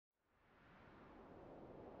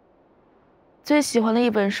最喜欢的一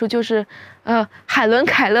本书就是海伦·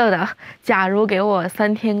凯勒的《假如给我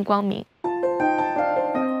3天光明》。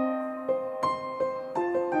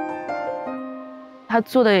他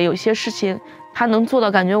做的有些事情，他能做到，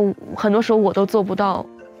感觉很多时候我都做不到。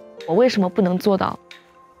我为什么不能做到？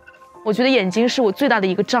我觉得眼睛是我最大的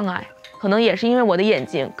一个障碍，可能也是因为我的眼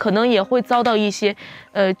睛，可能也会遭到一些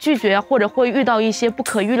拒绝，或者会遇到一些不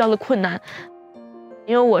可预料的困难。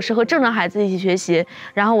因为我是和正常孩子一起学习，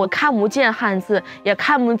然后我看不见汉字，也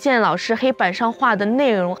看不见老师黑板上画的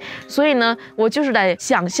内容，所以呢，我就是得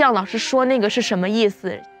想象老师说那个是什么意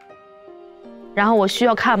思。然后我需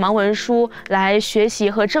要看盲文书来学习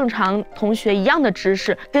和正常同学一样的知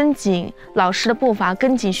识，跟紧老师的步伐，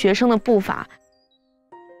跟紧学生的步伐。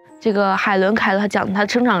这个海伦·凯勒他讲，他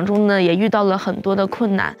成长中呢也遇到了很多的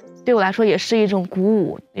困难，对我来说也是一种鼓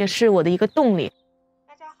舞，也是我的一个动力。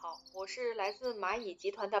大家好，我是来自蚂蚁集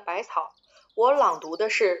团的百草，我朗读的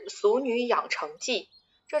是《俗女养成记》，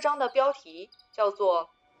这章的标题叫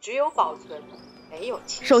做“只有保存，没有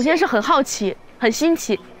期限”。首先是很好奇，很新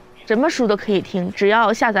奇。什么书都可以听，只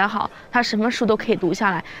要下载好，它什么书都可以读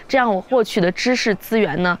下来。这样我获取的知识资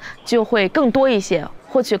源呢就会更多一些，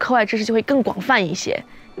获取课外知识就会更广泛一些。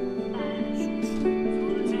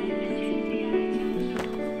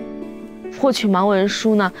获取盲文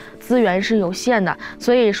书呢，资源是有限的，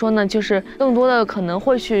所以说呢，就是更多的可能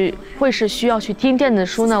会是需要去听电子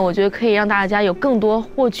书呢。我觉得可以让大家有更多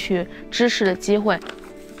获取知识的机会。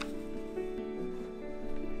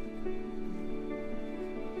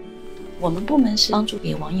我们部门是帮助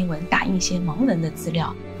给王一文打印一些盲文的资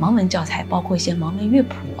料，盲文教材包括一些盲文乐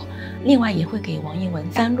谱，另外也会给王一文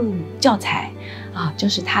翻录教材，就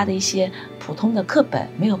是他的一些普通的课本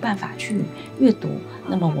没有办法去阅读，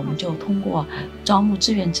那么我们就通过招募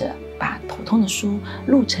志愿者，把普通的书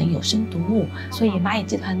录成有声读物。所以蚂蚁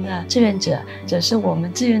集团的志愿者，则是我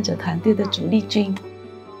们志愿者团队的主力军。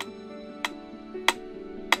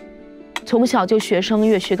从小就学声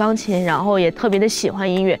乐，学钢琴，然后也特别的喜欢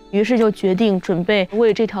音乐，于是就决定准备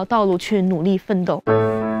为这条道路去努力奋斗。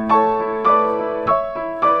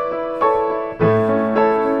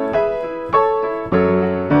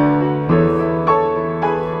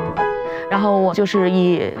然后我就是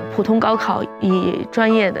以普通高考，以专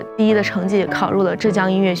业的第1的成绩考入了浙江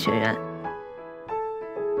音乐学院。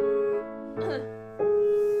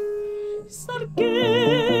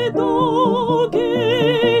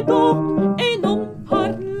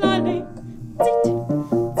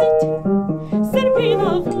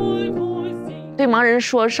对盲人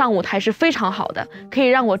说，上舞台是非常好的，可以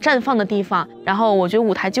让我绽放的地方。然后我觉得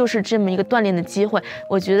舞台就是这么一个锻炼的机会。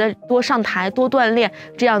我觉得多上台，多锻炼，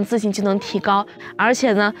这样自信就能提高。而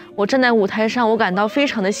且呢，我站在舞台上，我感到非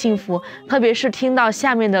常的幸福，特别是听到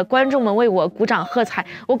下面的观众们为我鼓掌喝彩，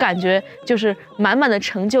我感觉就是满满的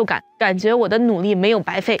成就感，感觉我的努力没有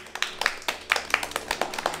白费。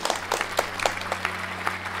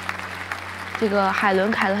这个海伦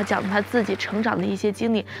·凯勒他讲他自己成长的一些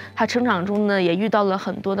经历，他成长中呢也遇到了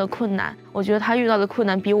很多的困难。我觉得他遇到的困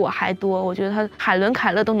难比我还多。我觉得海伦·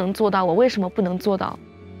凯勒都能做到，我为什么不能做到？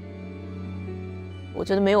我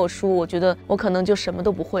觉得没有书，我觉得我可能就什么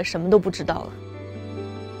都不会，什么都不知道了。